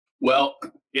Well,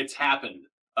 it's happened.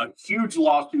 A huge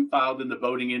lawsuit filed in the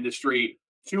boating industry.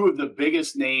 Two of the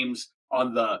biggest names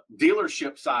on the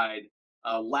dealership side.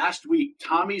 Last week,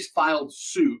 Tommy's filed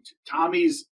suit.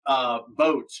 Tommy's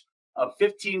Boats, a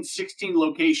 15, 16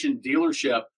 location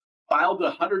dealership, filed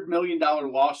a $100 million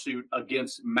lawsuit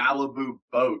against Malibu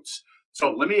Boats.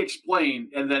 So let me explain.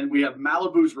 And then we have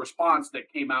Malibu's response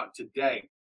that came out today.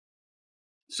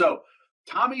 So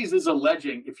Tommy's is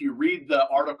alleging, if you read the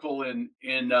article in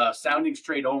Soundings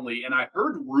Trade Only, and I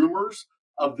heard rumors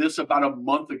of this about a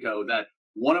month ago that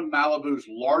one of Malibu's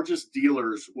largest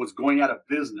dealers was going out of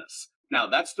business. Now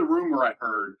that's the rumor I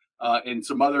heard, and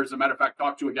some others. As a matter of fact,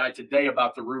 talked to a guy today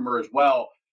about the rumor as well,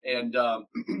 and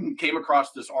came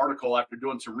across this article after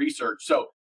doing some research. So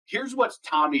here's what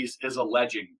Tommy's is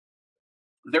alleging.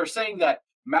 They're saying that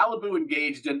Malibu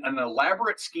engaged in an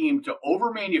elaborate scheme to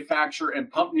over-manufacture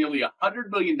and pump nearly $100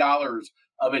 million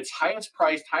of its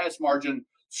highest-priced, highest-margin,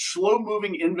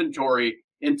 slow-moving inventory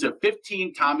into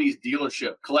 15 Tommy's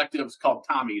dealership collectives called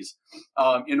Tommy's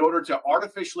in order to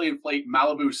artificially inflate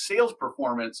Malibu's sales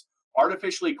performance,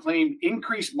 artificially claimed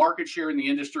increased market share in the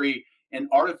industry, and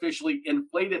artificially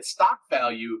inflate its stock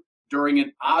value during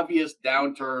an obvious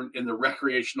downturn in the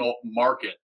recreational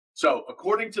market. So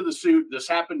according to the suit, this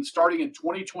happened starting in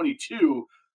 2022,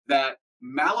 that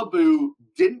Malibu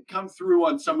didn't come through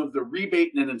on some of the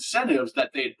rebate and incentives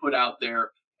that they had put out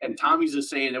there. And Tommy's is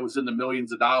saying it was in the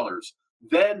millions of dollars.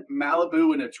 Then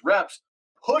Malibu and its reps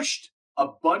pushed a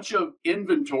bunch of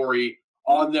inventory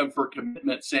on them for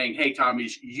commitment, saying, hey,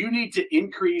 Tommy's, you need to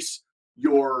increase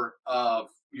your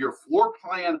floor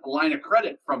plan line of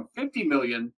credit from 50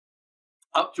 million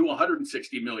up to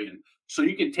 160 million. So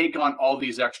you can take on all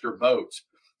these extra boats.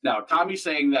 Now, Tommy's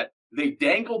saying that they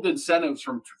dangled incentives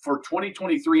for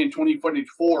 2023 and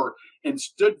 2024 and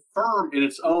stood firm in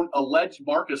its own alleged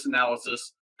Marcus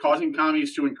analysis, causing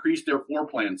Tommy's to increase their floor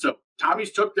plan. So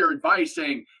Tommy's took their advice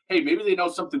saying, hey, maybe they know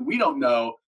something we don't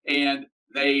know. And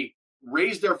they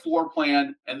raised their floor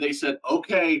plan and they said,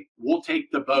 okay, we'll take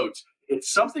the boats.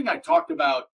 It's something I talked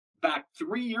about back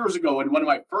 3 years ago in one of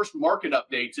my first market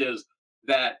updates, is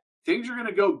that things are going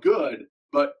to go good,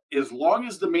 but as long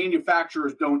as the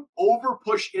manufacturers don't over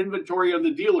push inventory on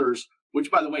the dealers, which,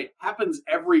 by the way, happens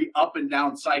every up and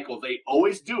down cycle, they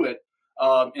always do it.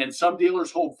 And some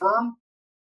dealers hold firm.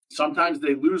 Sometimes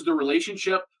they lose the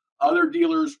relationship. Other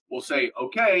dealers will say,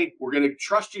 okay, we're going to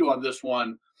trust you on this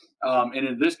one. And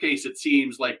in this case, it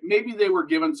seems like maybe they were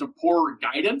given some poor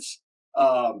guidance.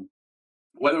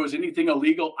 Whether it was anything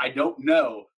illegal, I don't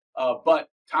know. But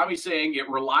Tommy's saying it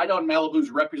relied on Malibu's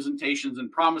representations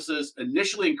and promises,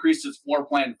 initially increased its floor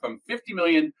plan from 50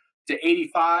 million to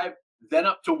 85, then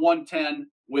up to 110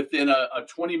 within a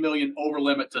 20 million over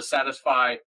limit to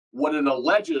satisfy what it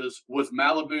alleges was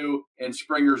Malibu and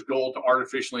Springer's goal to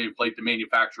artificially inflate the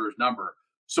manufacturer's number.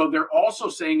 So they're also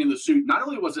saying in the suit, not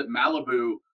only was it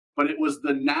Malibu, but it was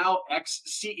the now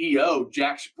ex-CEO,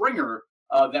 Jack Springer,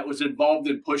 that was involved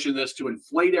in pushing this to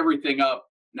inflate everything up.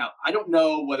 Now, I don't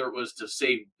know whether it was to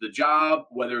save the job,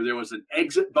 whether there was an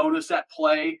exit bonus at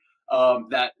play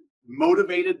that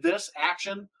motivated this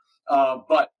action,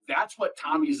 but that's what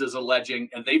Tommy's is alleging,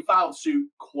 and they filed suit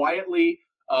quietly.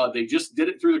 They just did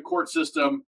it through the court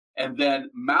system, and then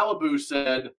Malibu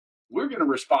said, we're going to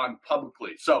respond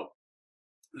publicly. So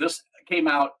this came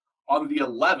out on the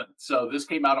 11th. So this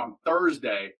came out on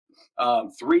Thursday, 2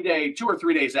 or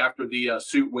 3 days after the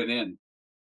suit went in.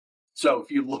 So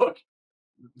if you look,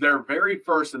 their very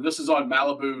first, and this is on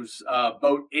Malibu's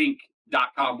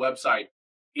boatinc.com website,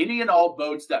 any and all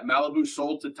boats that Malibu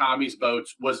sold to Tommy's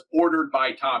Boats was ordered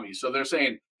by Tommy. So they're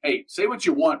saying, hey, say what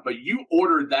you want, but you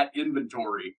ordered that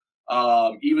inventory,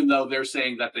 even though they're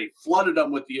saying that they flooded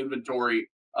them with the inventory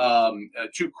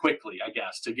too quickly, I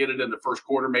guess, to get it in the first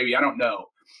quarter, maybe. I don't know.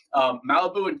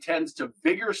 Malibu intends to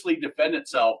vigorously defend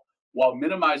itself while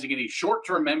minimizing any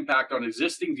short-term impact on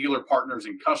existing dealer partners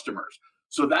and customers.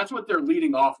 So that's what they're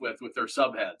leading off with their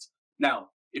subheads.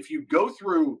 Now, if you go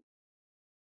through,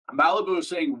 Malibu is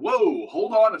saying, whoa,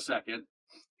 hold on a second,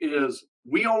 is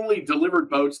we only delivered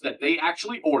boats that they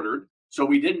actually ordered. So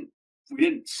we didn't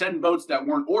send boats that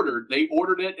weren't ordered. They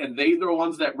ordered it, and they're the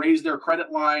ones that raised their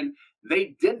credit line.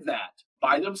 They did that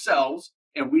by themselves,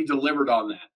 and we delivered on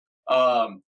that.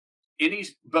 Any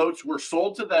boats were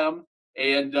sold to them,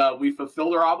 and we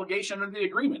fulfilled our obligation under the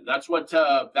agreement. That's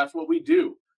what we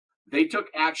do. They took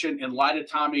action in light of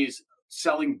Tommy's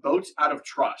selling boats out of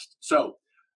trust. So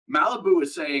Malibu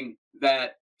is saying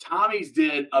that Tommy's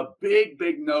did a big,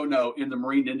 big no-no in the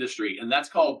marine industry, and that's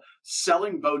called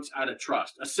selling boats out of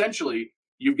trust. Essentially,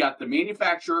 you've got the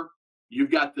manufacturer,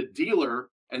 you've got the dealer,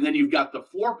 and then you've got the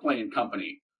floor plan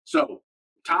company. So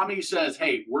Tommy says,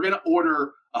 hey, we're going to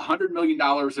order $100 million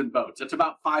in boats. That's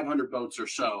about 500 boats or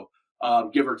so,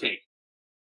 give or take.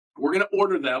 We're going to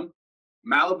order them.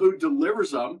 Malibu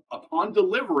delivers them. Upon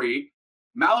delivery,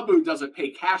 Malibu doesn't pay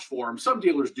cash for them. Some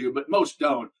dealers do, but most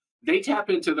don't. They tap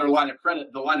into their line of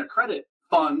credit. The line of credit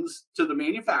funds to the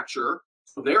manufacturer,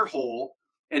 so they're whole.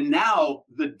 And now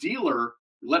the dealer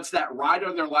lets that ride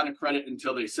on their line of credit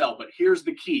until they sell. But here's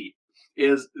the key,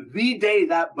 is the day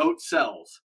that boat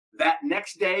sells, that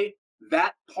next day,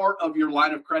 that part of your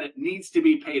line of credit needs to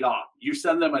be paid off. You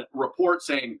send them a report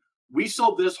saying, we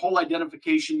sold this whole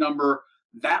identification number.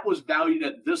 That was valued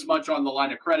at this much on the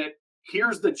line of credit.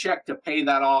 Here's the check to pay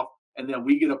that off. And then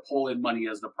we get to pull in money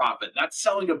as the profit. That's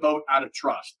selling a boat out of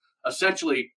trust.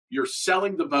 Essentially, you're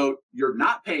selling the boat. You're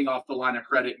not paying off the line of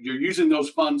credit. You're using those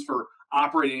funds for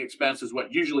operating expenses,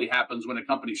 what usually happens when a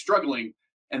company's struggling.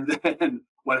 And then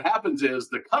what happens is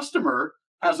the customer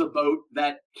has a boat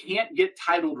that can't get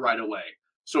titled right away.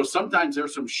 So sometimes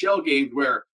there's some shell games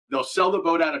where they'll sell the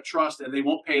boat out of trust and they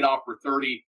won't pay it off for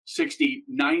 30, 60,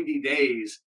 90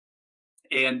 days.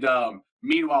 And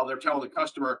meanwhile, they're telling the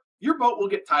customer, your boat will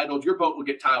get titled, your boat will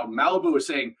get titled. Malibu is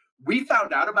saying, we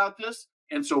found out about this,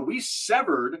 and so we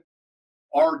severed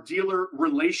our dealer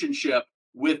relationship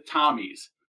with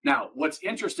Tommy's. Now, what's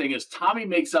interesting is Tommy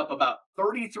makes up about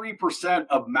 33%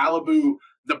 of Malibu,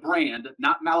 the brand,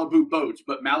 not Malibu Boats,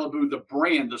 but Malibu, the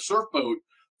brand, the surf boat.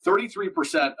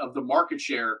 33% of the market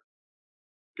share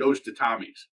goes to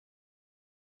Tommy's.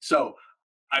 So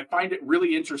I find it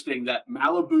really interesting that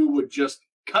Malibu would just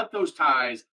cut those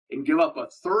ties and give up a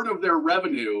third of their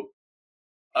revenue.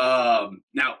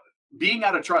 Now, being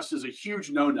out of trust is a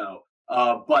huge no-no,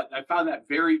 but I found that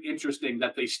very interesting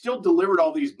that they still delivered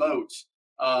all these boats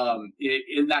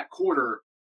in that quarter,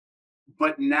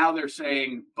 but now they're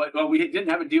saying, but we didn't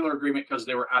have a dealer agreement because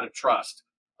they were out of trust.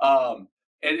 And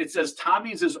it says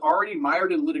Tommy's is already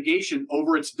mired in litigation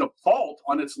over its default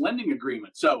on its lending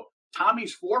agreement. So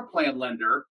Tommy's floor plan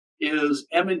lender is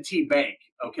M&T Bank,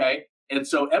 okay? And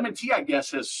so M&T, I guess,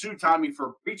 has sued Tommy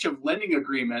for breach of lending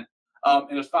agreement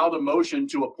and has filed a motion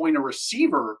to appoint a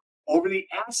receiver over the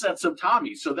assets of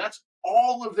Tommy. So that's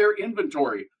all of their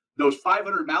inventory, those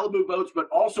 500 Malibu boats, but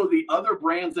also the other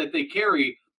brands that they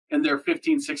carry in their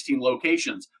 15, 16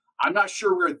 locations. I'm not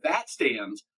sure where that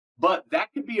stands, but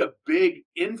that could be a big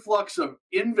influx of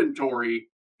inventory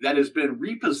that has been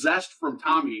repossessed from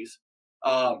Tommy's,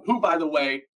 who, by the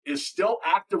way, is still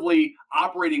actively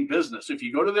operating business. If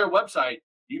you go to their website,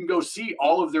 you can go see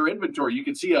all of their inventory. You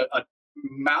can see a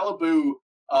Malibu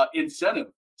incentive,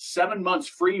 7 months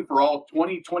free for all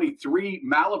 2023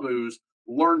 Malibus.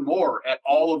 Learn more at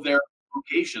all of their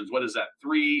locations. What is that?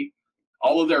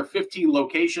 All of their 15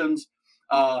 locations.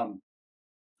 And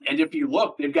if you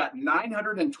look, they've got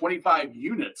 925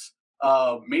 units,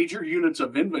 major units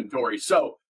of inventory.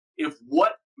 So if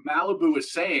what Malibu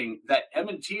is saying, that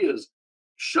M&T is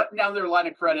shutting down their line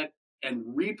of credit and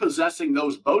repossessing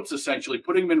those boats, essentially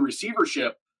putting them in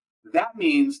receivership, that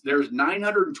means there's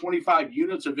 925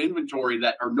 units of inventory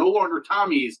that are no longer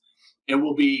Tommy's and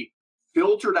will be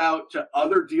filtered out to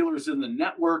other dealers in the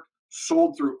network,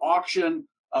 sold through auction.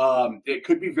 It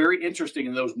could be very interesting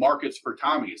in those markets for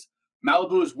Tommy's.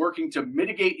 Malibu is working to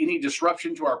mitigate any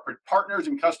disruption to our partners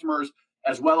and customers,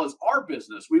 as well as our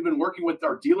business. We've been working with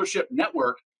our dealership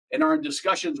network and are in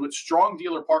discussions with strong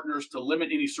dealer partners to limit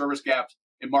any service gaps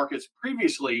in markets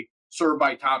previously served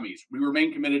by Tommy's. We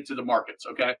remain committed to the markets,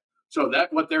 okay? So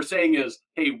that what they're saying is,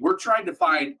 hey, we're trying to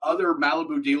find other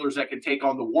Malibu dealers that can take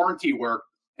on the warranty work,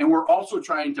 and we're also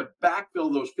trying to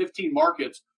backfill those 15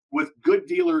 markets with good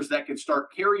dealers that can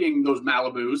start carrying those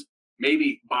Malibus,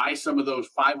 maybe buy some of those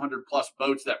 500 plus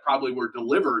boats that probably were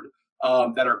delivered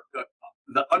that are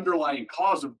the underlying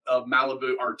cause of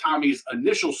Malibu or Tommy's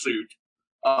initial suit.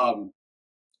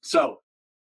 So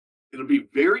it'll be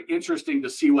very interesting to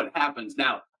see what happens.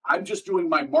 Now, I'm just doing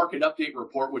my market update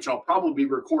report, which I'll probably be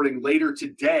recording later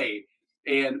today,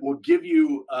 and we'll give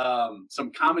you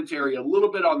some commentary a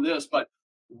little bit on this. But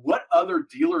what other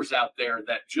dealers out there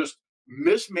that just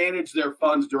mismanaged their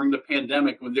funds during the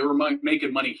pandemic when they were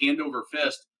making money hand over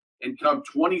fist, and come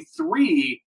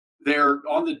 23, they're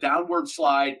on the downward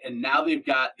slide, and now they've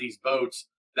got these boats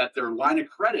that their line of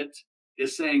credit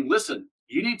is saying, listen,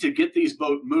 you need to get these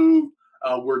boats moved.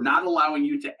 We're not allowing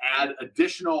you to add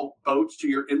additional boats to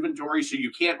your inventory, so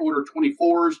you can't order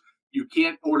 24s, you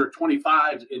can't order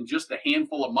 25s in just a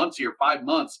handful of months here, 5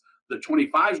 months. The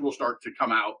 25s will start to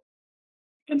come out.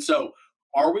 And so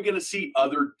are we going to see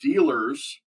other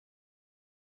dealers,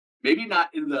 maybe not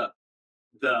in the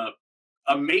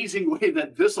amazing way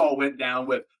that this all went down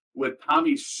with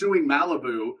Tommy suing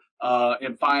Malibu,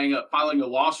 and filing a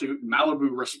lawsuit, and Malibu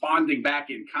responding back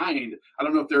in kind. I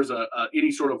don't know if there's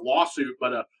any sort of lawsuit,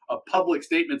 but a public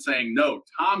statement saying, no,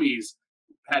 Tommy's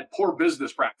had poor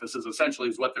business practices, essentially,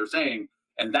 is what they're saying.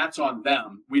 And that's on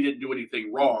them. We didn't do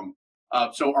anything wrong.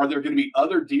 So are there going to be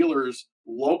other dealers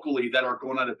locally that are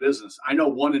going out of business? I know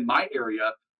one in my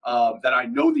area that I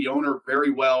know the owner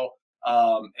very well,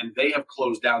 and they have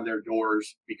closed down their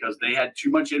doors because they had too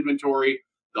much inventory.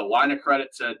 The line of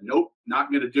credit said, nope, not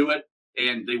going to do it.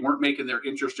 And they weren't making their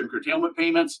interest and curtailment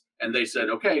payments. And they said,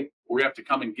 okay, we have to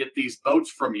come and get these boats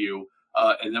from you.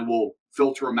 And then we'll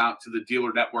filter them out to the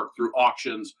dealer network through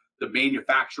auctions. The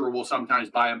manufacturer will sometimes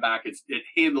buy them back. It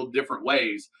handled different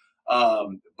ways.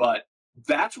 But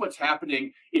that's what's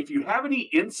happening. If you have any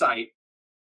insight,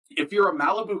 if you're a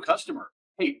Malibu customer,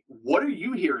 hey, what are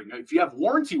you hearing? If you have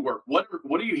warranty work, what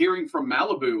are you hearing from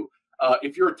Malibu?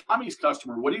 If you're a Tommy's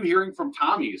customer, what are you hearing from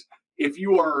Tommy's? If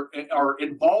you are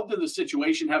involved in the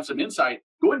situation, have some insight,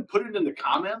 go ahead and put it in the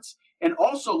comments. And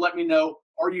also let me know,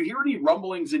 are you hearing any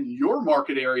rumblings in your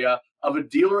market area of a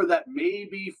dealer that may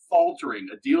be faltering,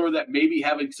 a dealer that may be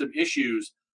having some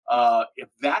issues? If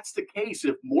that's the case,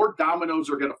 if more dominoes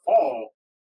are going to fall,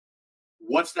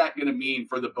 what's that going to mean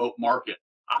for the boat market?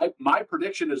 My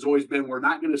prediction has always been we're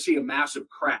not going to see a massive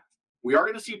crash. We are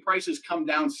going to see prices come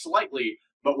down slightly,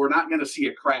 but we're not going to see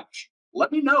a crash.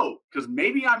 Let me know, because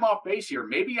maybe I'm off base here.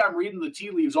 Maybe I'm reading the tea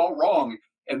leaves all wrong,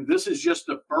 and this is just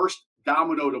the first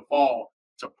domino to fall.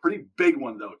 It's a pretty big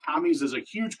one, though. Tommy's is a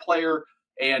huge player,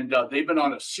 and they've been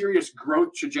on a serious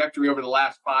growth trajectory over the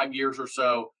last 5 years or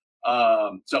so.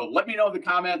 So let me know in the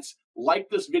comments, like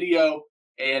this video,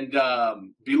 and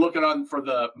be looking on for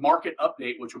the market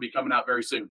update, which will be coming out very soon.